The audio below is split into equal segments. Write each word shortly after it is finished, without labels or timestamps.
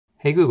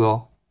Hey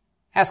Google,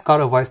 ask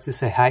AutoVoice to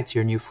say hi to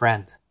your new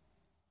friend.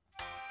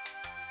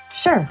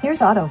 Sure, here's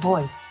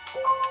AutoVoice.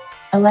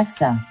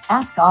 Alexa,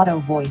 ask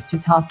AutoVoice to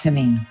talk to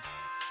me.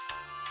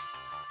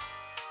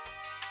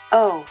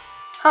 Oh,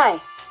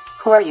 hi.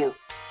 Who are you?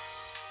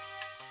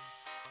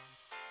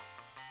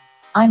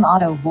 I'm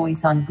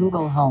AutoVoice on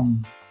Google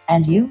Home.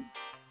 And you?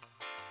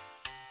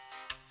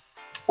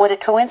 What a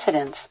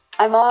coincidence.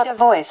 I'm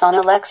AutoVoice on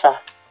Alexa.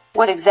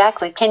 What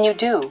exactly can you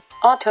do,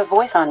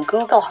 AutoVoice on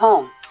Google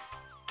Home?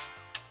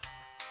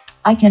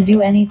 I can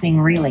do anything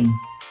really.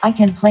 I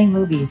can play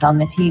movies on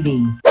the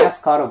TV.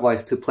 Ask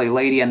AutoVoice to play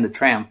Lady and the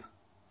Tramp.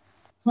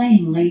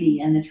 Playing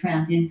Lady and the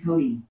Tramp in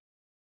Cody.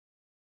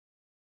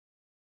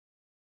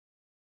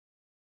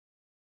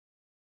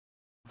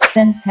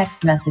 Send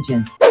text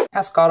messages.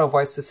 Ask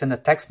AutoVoice to send a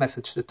text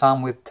message to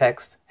Tom with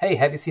text, "Hey,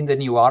 have you seen the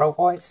new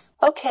AutoVoice?"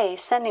 Okay,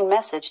 sending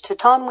message to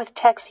Tom with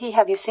text, "Hey,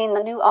 have you seen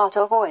the new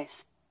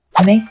AutoVoice?"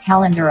 Make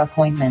calendar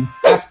appointments.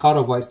 Ask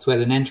AutoVoice to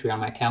add an entry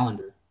on my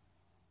calendar.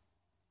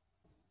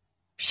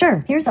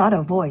 Sure, here's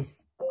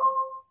AutoVoice.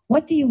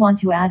 What do you want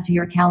to add to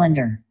your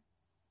calendar?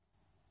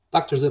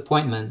 Doctor's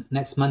appointment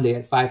next Monday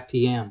at 5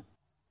 p.m.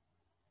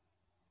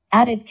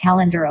 Added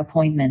calendar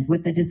appointment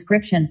with the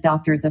description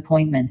doctor's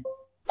appointment.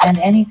 And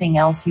anything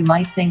else you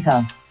might think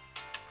of.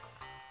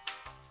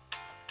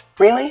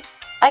 Really?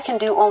 I can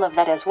do all of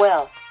that as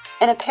well.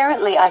 And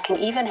apparently I can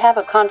even have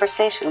a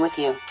conversation with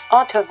you,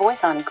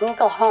 AutoVoice on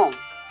Google Home.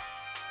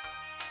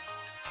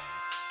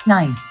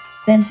 Nice.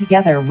 Then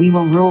together we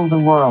will rule the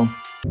world.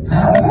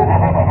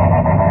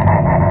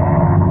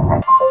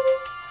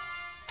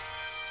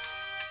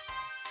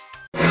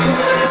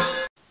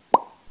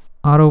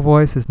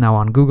 AutoVoice is now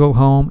on Google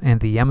Home and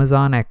the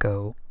Amazon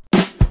Echo.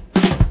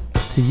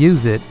 To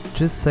use it,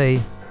 just say,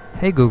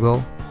 "Hey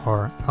Google,"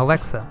 or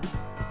 "Alexa."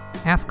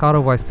 Ask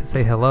AutoVoice to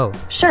say hello.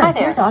 Sure, Hi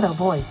there. here's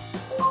AutoVoice.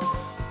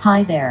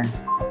 Hi there.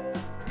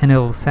 And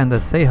it'll send a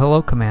say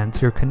hello command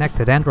to your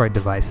connected Android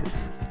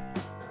devices.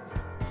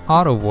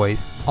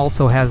 AutoVoice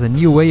also has a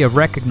new way of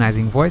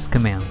recognizing voice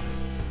commands,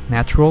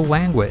 natural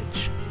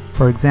language.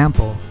 For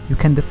example, you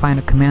can define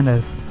a command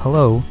as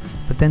hello,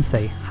 but then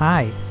say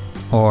hi,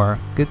 or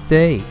good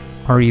day,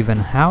 or even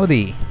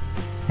howdy.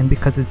 And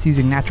because it's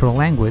using natural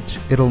language,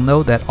 it'll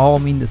know that all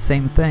mean the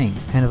same thing,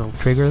 and it'll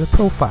trigger the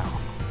profile.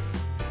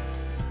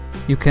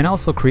 You can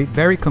also create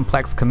very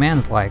complex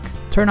commands like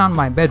turn on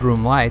my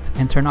bedroom light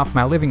and turn off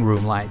my living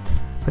room light,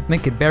 but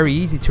make it very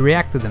easy to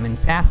react to them in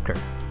Tasker.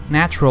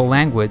 Natural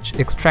language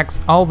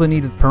extracts all the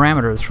needed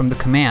parameters from the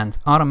command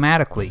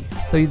automatically,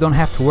 so you don't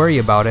have to worry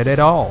about it at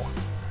all.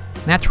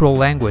 Natural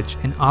language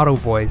in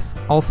AutoVoice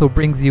also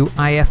brings you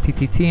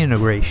Ifttt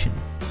Integration.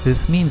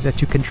 This means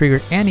that you can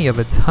trigger any of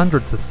its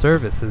hundreds of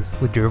services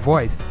with your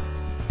voice,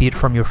 be it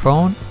from your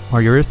phone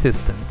or your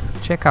assistant.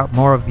 Check out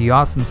more of the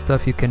awesome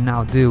stuff you can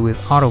now do with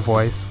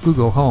AutoVoice,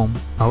 Google Home,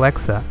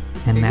 Alexa,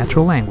 and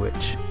natural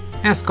language.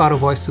 Ask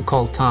AutoVoice to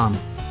call Tom.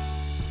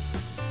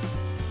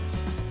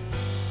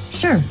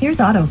 Sure, here's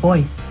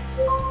AutoVoice.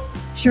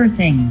 Sure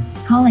thing.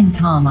 Calling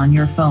Tom on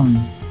your phone.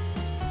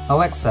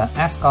 Alexa,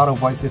 ask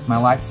AutoVoice if my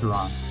lights are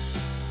on.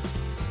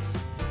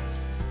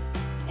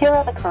 Here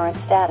are the current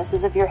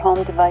statuses of your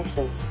home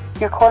devices.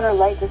 Your corner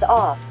light is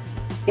off.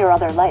 Your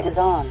other light is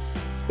on.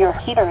 Your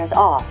heater is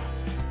off.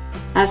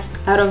 Ask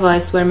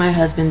AutoVoice where my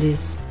husband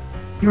is.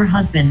 Your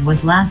husband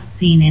was last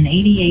seen in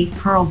 88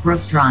 Pearl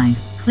Brook Drive,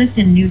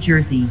 Clifton, New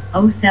Jersey,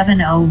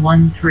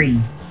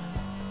 07013.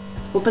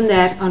 Open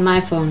that on my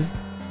phone.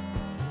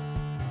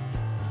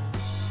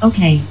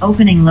 Okay,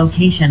 opening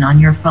location on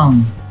your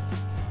phone.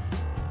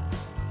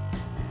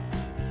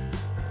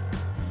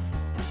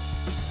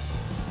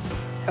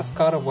 Ask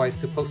AutoVoice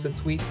to post a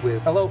tweet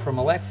with "Hello from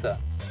Alexa."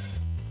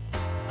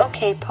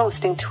 Okay,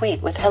 posting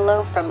tweet with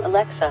 "Hello from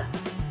Alexa."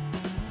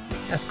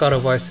 Ask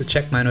AutoVoice to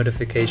check my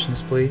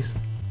notifications, please.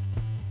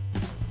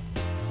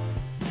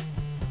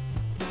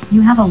 You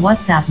have a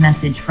WhatsApp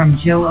message from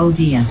Joe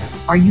ODS.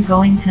 Are you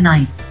going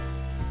tonight?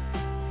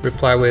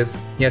 Reply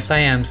with, "Yes I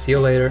am, see you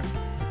later."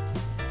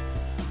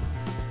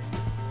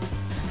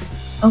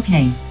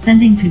 Okay,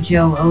 sending to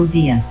Joe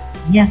ODS.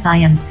 Yes I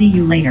am, see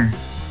you later.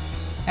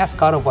 Ask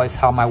AutoVoice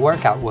how my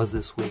workout was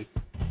this week.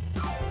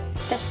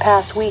 This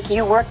past week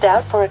you worked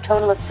out for a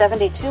total of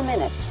 72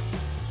 minutes.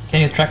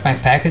 Can you track my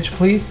package,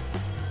 please?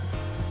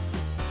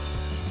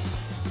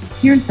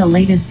 Here's the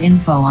latest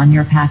info on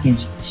your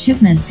package.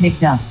 Shipment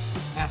picked up.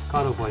 Ask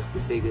AutoVoice to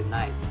say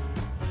goodnight.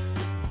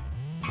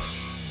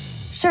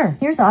 Sure,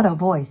 here's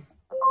AutoVoice.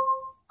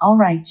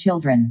 Alright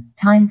children,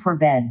 time for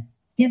bed.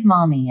 Give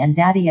mommy and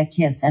daddy a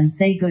kiss and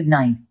say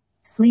goodnight.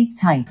 Sleep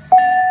tight.